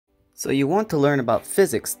So you want to learn about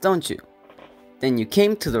physics, don't you? Then you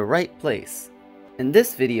came to the right place. In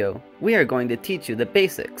this video, we are going to teach you the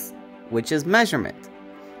basics, which is measurement.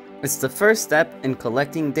 It's the first step in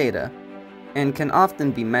collecting data, and can often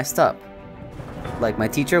be messed up. Like my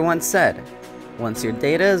teacher once said, once your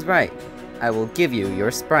data is right, I will give you your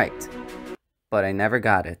sprite. But I never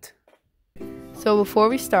got it. So before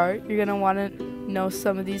we start, you're going to want to know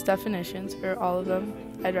some of these definitions, or all of them.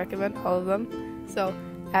 I'd recommend all of them. So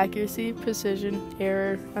accuracy, precision,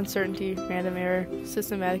 error, uncertainty, random error,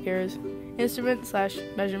 systematic errors,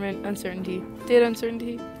 instrument/measurement uncertainty, data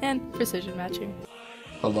uncertainty, and precision matching.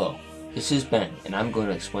 Hello, this is Ben, and I'm going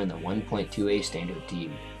to explain the 1.2a standard to you.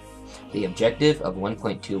 The objective of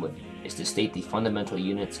 1.2a is to state the fundamental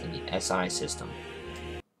units in the SI system.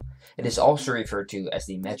 It is also referred to as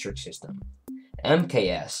the metric system.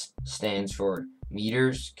 MKS stands for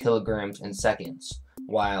meters, kilograms, and seconds,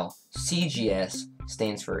 while CGS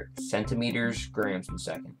stands for centimeters, grams, and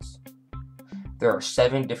seconds. There are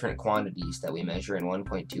 7 different quantities that we measure in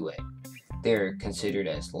 1.2a. They are considered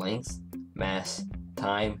as length, mass,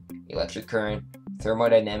 time, electric current,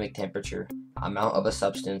 thermodynamic temperature, amount of a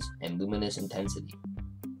substance, and luminous intensity.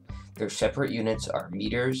 Their separate units are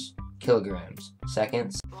meters, kilograms,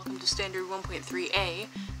 seconds. Welcome to Standard 1.3a.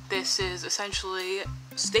 This is essentially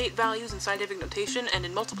state values in scientific notation and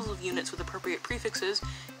in multiples of units with appropriate prefixes,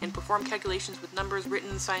 and perform calculations with numbers written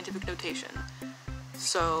in scientific notation.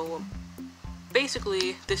 So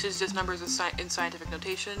basically, this is just numbers in scientific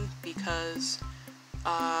notation because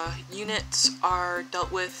units are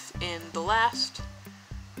dealt with in the last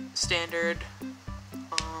standard,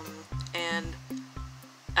 and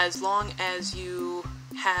as long as you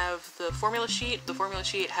have the formula sheet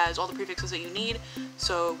has all the prefixes that you need.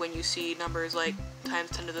 So when you see numbers like times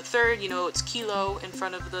 10 to the third, you know it's kilo in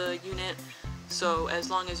front of the unit. So as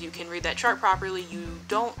long as you can read that chart properly, you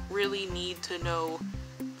don't really need to know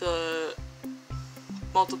the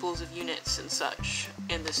multiples of units and such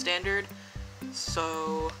in the standard.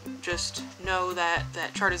 So just know that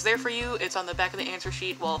that chart is there for you. It's on the back of the answer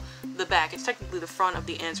sheet. Well, the back, it's technically the front of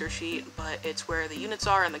the answer sheet, but it's where the units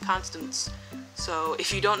are and the constants. So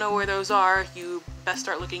if you don't know where those are, you best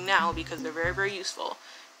start looking now because they're very, very useful.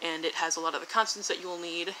 And it has a lot of the constants that you will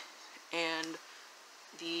need and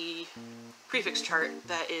the prefix chart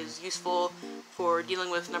that is useful for dealing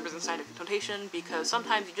with numbers in scientific notation, because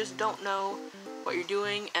sometimes you just don't know what you're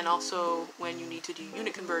doing, and also when you need to do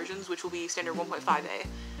unit conversions, which will be standard 1.5a.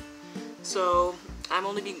 So I'm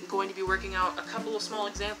only going to be working out a couple of small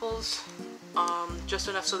examples, just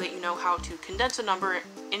enough so that you know how to condense a number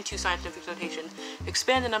into scientific notation,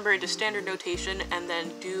 expand the number into standard notation, and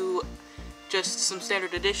then do just some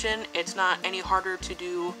standard addition. It's not any harder to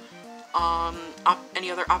do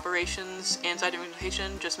any other operations in scientific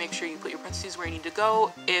notation. Just make sure you put your parentheses where you need to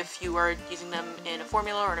go. If you are using them in a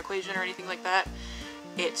formula or an equation or anything like that,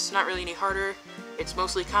 it's not really any harder. It's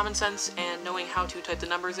mostly common sense and knowing how to type the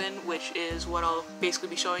numbers in, which is what I'll basically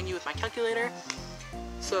be showing you with my calculator.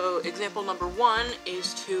 So example number 1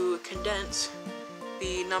 is to condense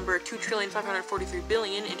the number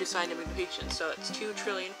 2,543,000,000,000 into scientific notation. So it's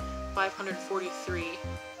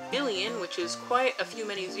 2,543,000,000,000, which is quite a few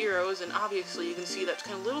many zeros, and obviously you can see that's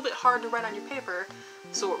kind of a little bit hard to write on your paper.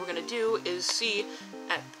 So what we're going to do is see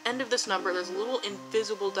at the end of this number there's a little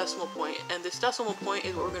invisible decimal point, and this decimal point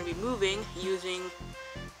is what we're going to be moving using,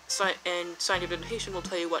 and scientific notation will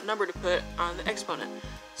tell you what number to put on the exponent.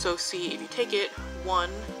 So see, if you take it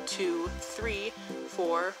 1, 2, 3,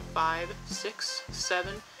 4, 5, 6,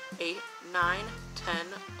 7, 8, 9,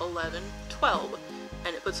 10, 11, 12,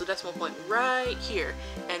 and it puts the decimal point right here.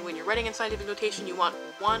 And when you're writing in scientific notation, you want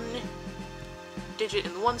one digit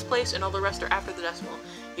in the ones place and all the rest are after the decimal.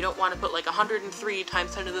 You don't want to put like 103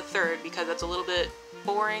 times 10 to the third, because that's a little bit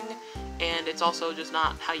boring, and it's also just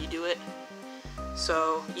not how you do it.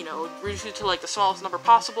 So, you know, reduce it to like the smallest number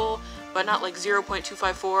possible, but not like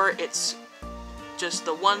 0.254, it's just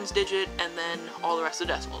the ones digit and then all the rest of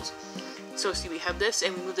the decimals. So see, we have this,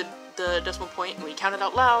 and we move the decimal point, and we count it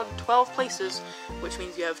out loud 12 places, which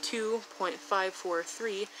means you have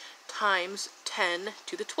 2.543 times 10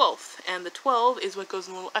 to the 12th, and the 12 is what goes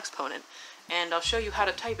in the little exponent. And I'll show you how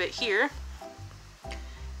to type it here.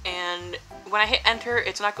 And when I hit enter,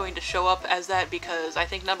 it's not going to show up as that, because I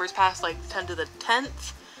think numbers past like 10 to the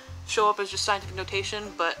 10th show up as just scientific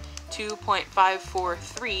notation, but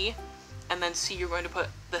 2.543, and then see, you're going to put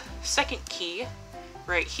the second key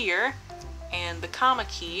right here, and the comma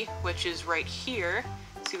key, which is right here.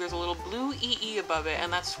 See, there's a little blue EE above it,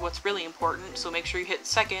 and that's what's really important, so make sure you hit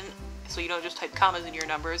second so you don't just type commas in your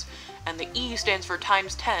numbers. And the E stands for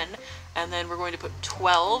times 10, and then we're going to put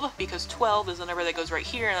 12, because 12 is the number that goes right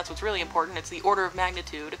here, and that's what's really important. It's the order of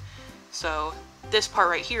magnitude. So this part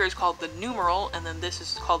right here is called the numeral, and then this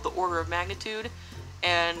is called the order of magnitude,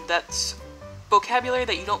 and that's vocabulary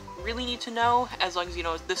that you don't really need to know, as long as you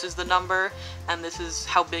know this is the number and this is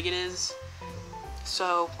how big it is.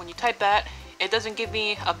 So when you type that, it doesn't give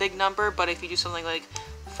me a big number, but if you do something like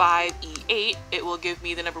 5E8, it will give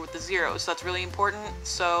me the number with the zeros. So that's really important.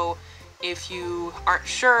 So if you aren't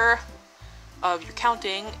sure of your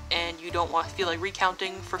counting and you don't want to feel like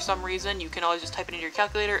recounting for some reason, you can always just type it into your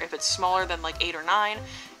calculator if it's smaller than like 8 or 9,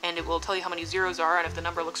 and it will tell you how many zeros are, and if the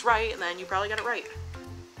number looks right, then you probably got it right.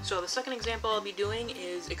 So the second example I'll be doing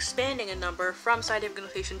is expanding a number from scientific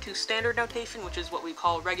notation to standard notation, which is what we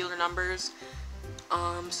call regular numbers.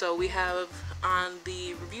 So we have on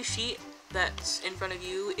the review sheet that's in front of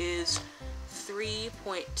you is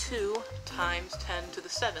 3.2 times 10 to the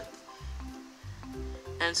 7th.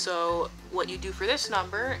 And so what you do for this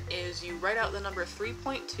number is you write out the number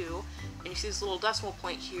 3.2, and you see this little decimal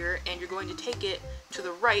point here, and you're going to take it to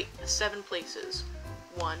the right 7 places.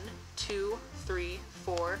 1, 2, 3,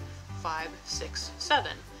 4, 5, 6,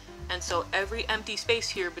 7. And so every empty space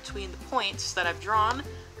here between the points that I've drawn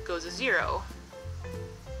goes a 0.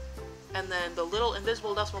 And then the little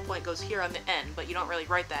invisible decimal point goes here on the end, but you don't really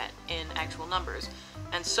write that in actual numbers.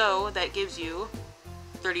 And so that gives you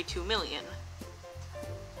 32 million.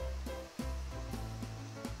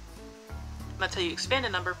 That's how you expand a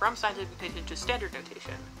number from scientific notation to standard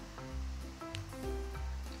notation.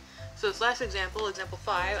 So this last example, example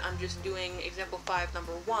 5, I'm just doing example 5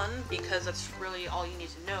 number 1 because that's really all you need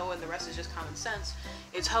to know, and the rest is just common sense.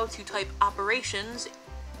 It's how to type operations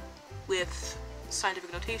with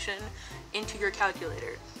scientific notation into your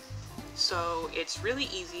calculator. So it's really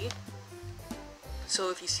easy. So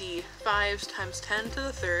if you see 5 times 10 to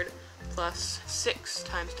the 3rd plus 6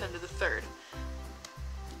 times 10 to the 3rd,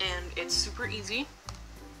 and it's super easy.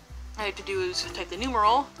 All I have to do is type the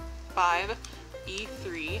numeral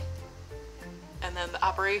 5E3, and then the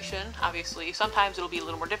operation. Obviously sometimes it'll be a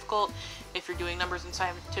little more difficult if you're doing numbers in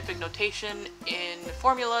scientific notation. In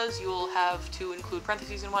formulas you will have to include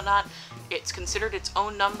parentheses and whatnot. It's considered its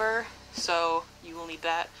own number, so you will need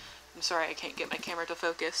that. I'm sorry, I can't get my camera to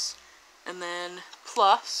focus. And then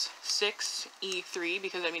plus 6E3,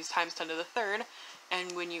 because that means times 10 to the 3rd,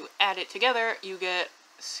 and when you add it together you get,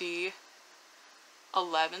 see,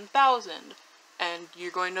 11,000. And you're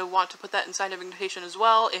going to want to put that in scientific notation as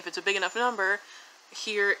well if it's a big enough number.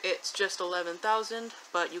 Here it's just 11,000,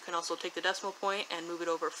 but you can also take the decimal point and move it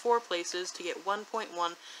over 4 places to get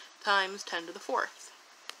 1.1 times 10 to the 4th.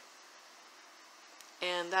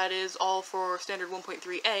 And that is all for standard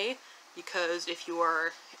 1.3a, because if you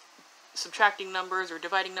are subtracting numbers or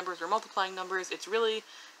dividing numbers or multiplying numbers, it's really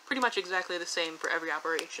pretty much exactly the same for every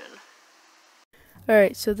operation.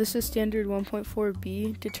 Alright, so this is standard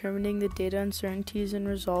 1.4b, determining the data uncertainties and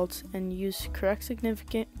results, and use correct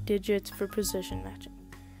significant digits for precision matching.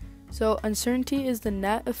 So uncertainty is the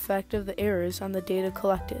net effect of the errors on the data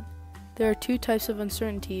collected. There are 2 types of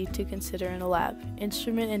uncertainty to consider in a lab,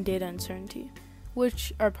 instrument and data uncertainty,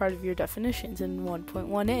 which are part of your definitions in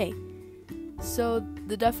 1.1a. So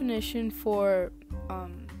the definition for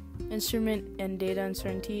instrument and data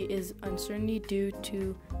uncertainty is uncertainty due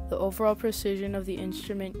to the overall precision of the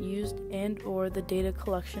instrument used and or the data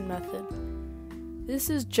collection method. This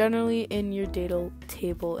is generally in your data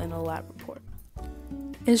table in a lab report.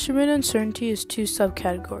 Instrument uncertainty is 2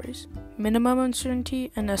 subcategories: minimum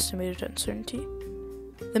uncertainty and estimated uncertainty.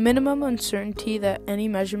 The minimum uncertainty that any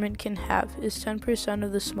measurement can have is 10%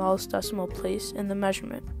 of the smallest decimal place in the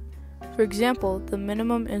measurement. For example, the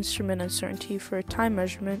minimum instrument uncertainty for a time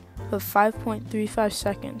measurement of 5.35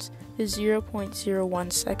 seconds is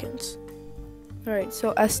 0.01 seconds. Alright,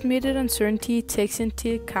 so estimated uncertainty takes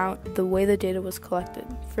into account the way the data was collected.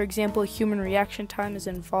 For example, human reaction time is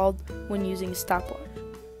involved when using a stopwatch,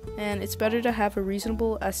 and it's better to have a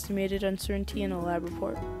reasonable estimated uncertainty in a lab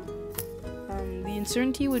report. The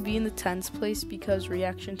uncertainty would be in the tens place because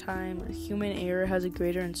reaction time or human error has a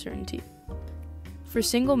greater uncertainty. For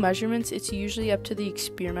single measurements, it's usually up to the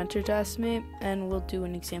experimenter to estimate, and we'll do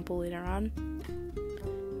an example later on.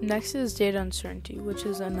 Next is data uncertainty, which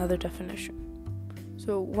is another definition.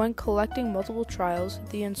 So when collecting multiple trials,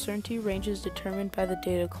 the uncertainty range is determined by the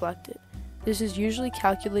data collected. This is usually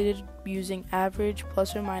calculated using average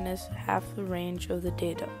plus or minus half the range of the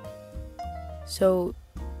data. So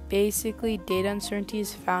basically, data uncertainty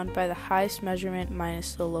is found by the highest measurement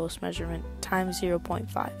minus the lowest measurement times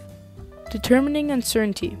 0.5. Determining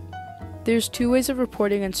uncertainty. There's 2 ways of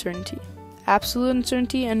reporting uncertainty: absolute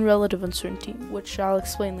uncertainty and relative uncertainty, which I'll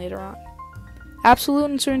explain later on.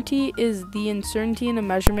 Absolute uncertainty is the uncertainty in a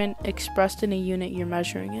measurement expressed in a unit you're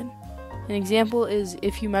measuring in. An example is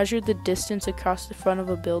if you measured the distance across the front of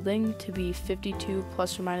a building to be 52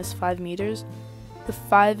 plus or minus 5 meters, the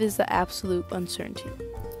 5 is the absolute uncertainty.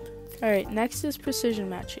 Alright, next is precision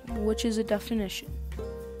matching, which is a definition.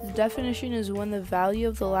 The definition is when the value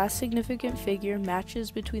of the last significant figure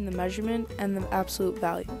matches between the measurement and the absolute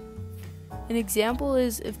value. An example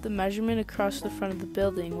is if the measurement across the front of the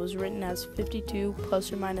building was written as 52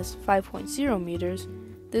 plus or minus 5.0 meters,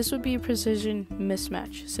 this would be a precision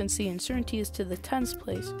mismatch since the uncertainty is to the tens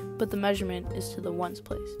place, but the measurement is to the ones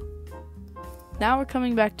place. Now we're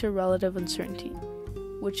coming back to relative uncertainty,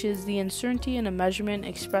 which is the uncertainty in a measurement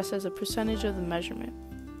expressed as a percentage of the measurement.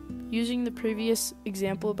 Using the previous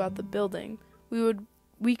example about the building,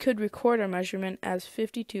 we could record our measurement as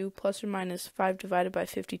 52 plus or minus 5 divided by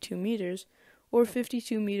 52 meters, or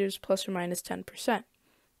 52 meters plus or minus 10%.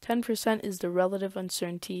 10% is the relative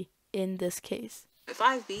uncertainty in this case.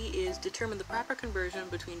 5b is determine the proper conversion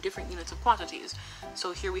between different units of quantities.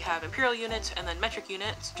 So here we have imperial units and then metric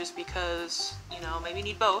units, just because, maybe you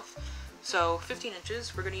need both. So 15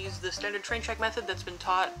 inches, we're going to use the standard train check method that's been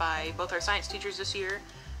taught by both our science teachers this year.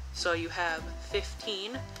 So you have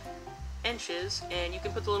 15 inches, and you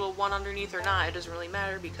can put the little 1 underneath or not, it doesn't really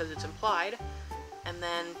matter because it's implied. And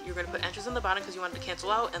then you're going to put inches on the bottom because you want it to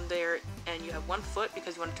cancel out, and you have 1 foot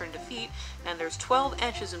because you want to turn to feet, and there's 12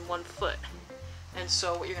 inches in 1 foot. And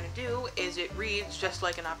so what you're going to do is it reads just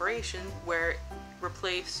like an operation where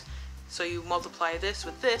so you multiply this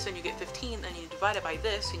with this and you get 15, then you divide it by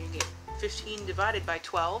this and you get 15 divided by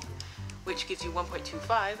 12, which gives you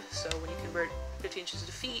 1.25. So when you convert 15 inches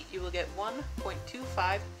to feet, you will get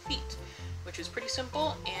 1.25 feet, which is pretty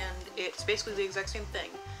simple, and it's basically the exact same thing.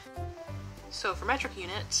 So for metric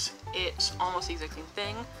units, it's almost the exact same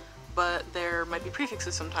thing, but there might be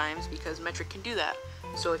prefixes sometimes because metric can do that.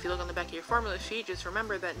 So if you look on the back of your formula sheet, just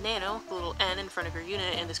remember that nano, the little n in front of your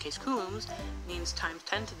unit, in this case coulombs, means times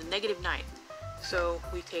 10 to the negative 9th. So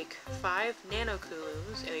we take 5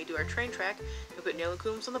 nanocoulombs and we do our train track. We put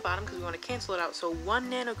nanocoulombs on the bottom because we want to cancel it out. So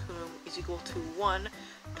 1 nanocoulomb is equal to 1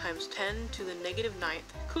 times 10 to the negative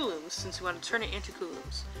 9th coulombs, since we want to turn it into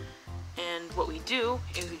coulombs. And what we do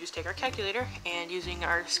is we just take our calculator, and using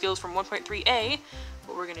our skills from 1.3a,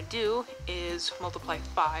 what we're going to do is multiply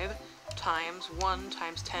 5 times 1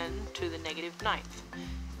 times 10 to the negative 9th.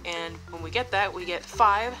 And when we get that, we get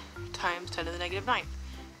 5 times 10 to the negative 9th.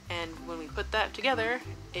 And when we put that together,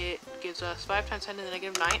 it gives us 5 times 10 to the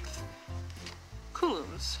negative 9th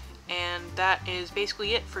coulombs. And that is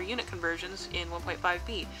basically it for unit conversions in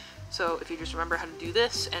 1.5b. So if you just remember how to do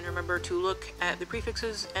this, and remember to look at the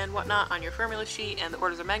prefixes and whatnot on your formula sheet and the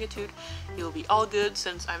orders of magnitude, you'll be all good,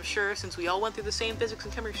 since I'm sure, since we all went through the same physics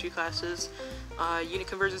and chemistry classes, unit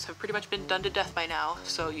conversions have pretty much been done to death by now,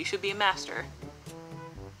 so you should be a master.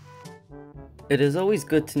 It is always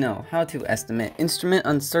good to know how to estimate instrument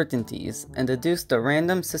uncertainties and deduce the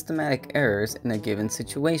random systematic errors in a given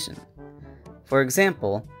situation. For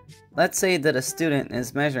example, let's say that a student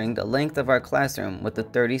is measuring the length of our classroom with a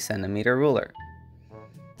 30cm ruler.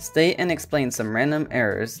 State and explain some random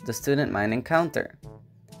errors the student might encounter.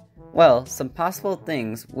 Well, some possible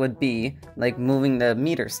things would be like moving the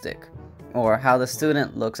meter stick, or how the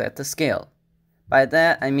student looks at the scale. By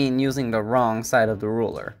that I mean using the wrong side of the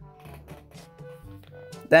ruler.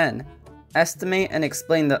 Then, estimate and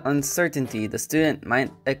explain the uncertainty the student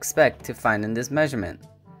might expect to find in this measurement.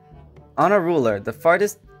 On a ruler, the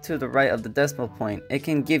farthest to the right of the decimal point it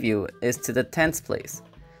can give you is to the tenths place.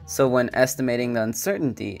 So when estimating the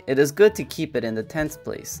uncertainty, it is good to keep it in the tenths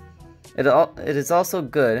place. It is also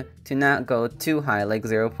good to not go too high like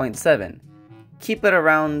 0.7. Keep it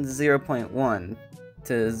around 0.1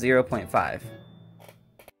 to 0.5.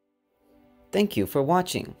 Thank you for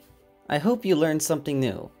watching. I hope you learned something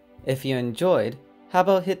new. If you enjoyed, how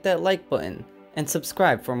about hit that like button and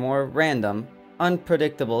subscribe for more random,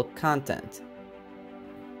 unpredictable content.